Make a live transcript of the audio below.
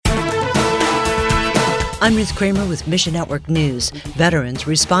I'm Ruth Kramer with Mission Network News. Veterans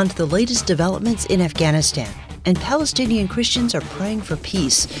respond to the latest developments in Afghanistan, and Palestinian Christians are praying for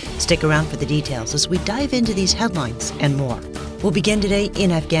peace. Stick around for the details as we dive into these headlines and more. We'll begin today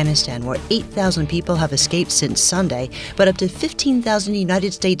in Afghanistan, where 8,000 people have escaped since Sunday, but up to 15,000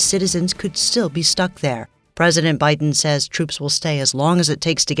 United States citizens could still be stuck there. President Biden says troops will stay as long as it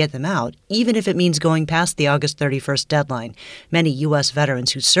takes to get them out, even if it means going past the August 31st deadline. Many U.S.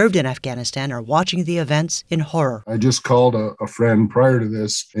 veterans who served in Afghanistan are watching the events in horror. I just called a friend prior to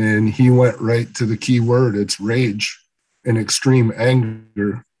this, and he went right to the key word. It's rage and extreme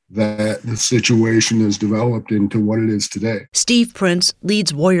anger that the situation has developed into what it is today. Steve Prince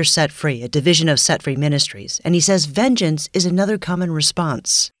leads Warriors Set Free, a division of Set Free Ministries, and he says vengeance is another common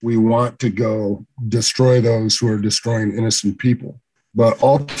response. We want to go destroy those who are destroying innocent people. But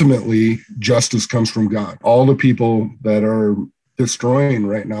ultimately, justice comes from God. All the people that are destroying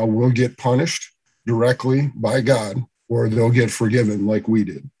right now will get punished directly by God, or they'll get forgiven like we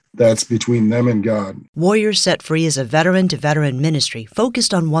did. That's between them and God. Warriors Set Free is a veteran-to-veteran ministry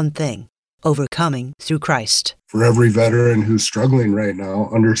focused on one thing: overcoming through Christ. For every veteran who's struggling right now,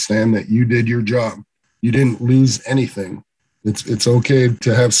 understand that you did your job. You didn't lose anything. It's okay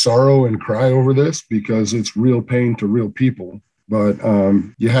to have sorrow and cry over this because it's real pain to real people. But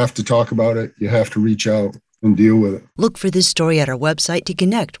you have to talk about it. You have to reach out and deal with it. Look for this story at our website to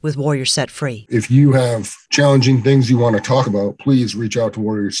connect with Warriors Set Free. If you have challenging things you want to talk about, please reach out to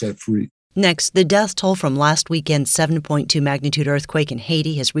Warriors Set Free. Next, the death toll from last weekend's 7.2 magnitude earthquake in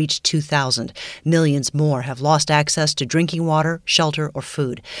Haiti has reached 2,000. Millions more have lost access to drinking water, shelter, or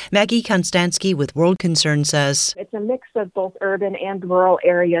food. Maggie Konstanski with World Concern says, it's a mix of both urban and rural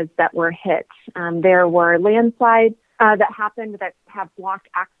areas that were hit. There were landslides that happened that have blocked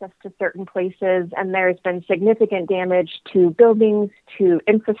access to certain places, and there's been significant damage to buildings, to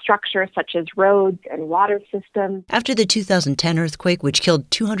infrastructure such as roads and water systems. After the 2010 earthquake, which killed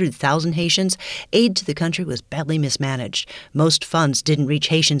 200,000 Haitians, aid to the country was badly mismanaged. Most funds didn't reach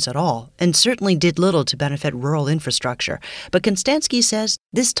Haitians at all, and certainly did little to benefit rural infrastructure. But Konstanski says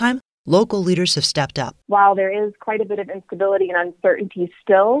this time, local leaders have stepped up. While there is quite a bit of instability and uncertainty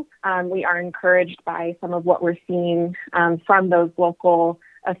still, we are encouraged by some of what we're seeing from those local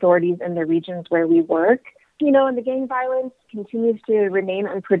authorities in the regions where we work. And the gang violence continues to remain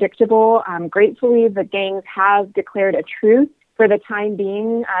unpredictable. Gratefully, the gangs have declared a truce for the time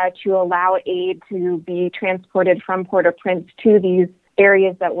being to allow aid to be transported from Port-au-Prince to these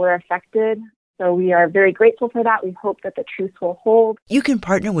areas that were affected. So we are very grateful for that. We hope that the truce will hold. You can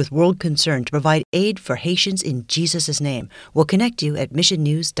partner with World Concern to provide aid for Haitians in Jesus' name. We'll connect you at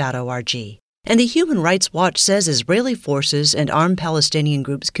missionnews.org. And the Human Rights Watch says Israeli forces and armed Palestinian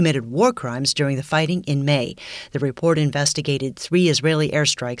groups committed war crimes during the fighting in May. The report investigated 3 Israeli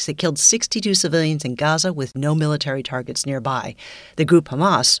airstrikes that killed 62 civilians in Gaza with no military targets nearby. The group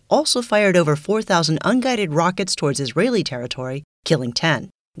Hamas also fired over 4,000 unguided rockets towards Israeli territory, killing 10.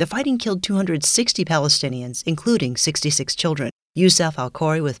 The fighting killed 260 Palestinians, including 66 children. Youssef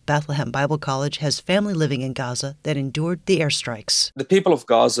Al-Khoury with Bethlehem Bible College has family living in Gaza that endured the airstrikes. The people of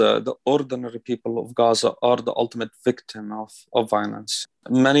Gaza, the ordinary people of Gaza, are the ultimate victim of violence.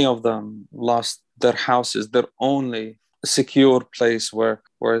 Many of them lost their houses, their only secure place where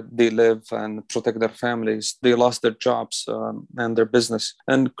they live and protect their families. They lost their jobs and their business.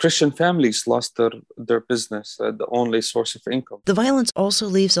 And Christian families lost their business, the only source of income. The violence also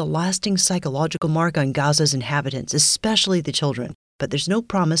leaves a lasting psychological mark on Gaza's inhabitants, especially the children. But there's no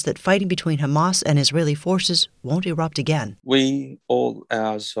promise that fighting between Hamas and Israeli forces won't erupt again. We all,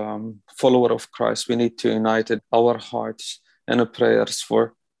 as followers of Christ, we need to unite our hearts and our prayers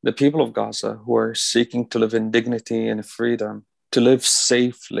for the people of Gaza who are seeking to live in dignity and freedom, to live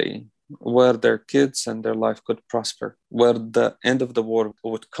safely, where their kids and their life could prosper, where the end of the war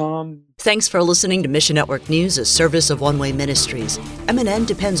would come. Thanks for listening to Mission Network News, a service of One Way Ministries. MNN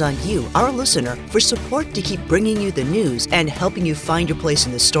depends on you, our listener, for support to keep bringing you the news and helping you find your place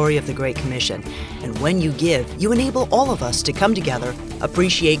in the story of the Great Commission. And when you give, you enable all of us to come together,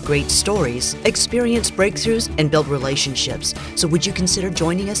 appreciate great stories, experience breakthroughs, and build relationships. So would you consider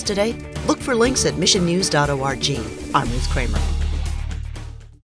joining us today? Look for links at missionnews.org. I'm Ruth Kramer.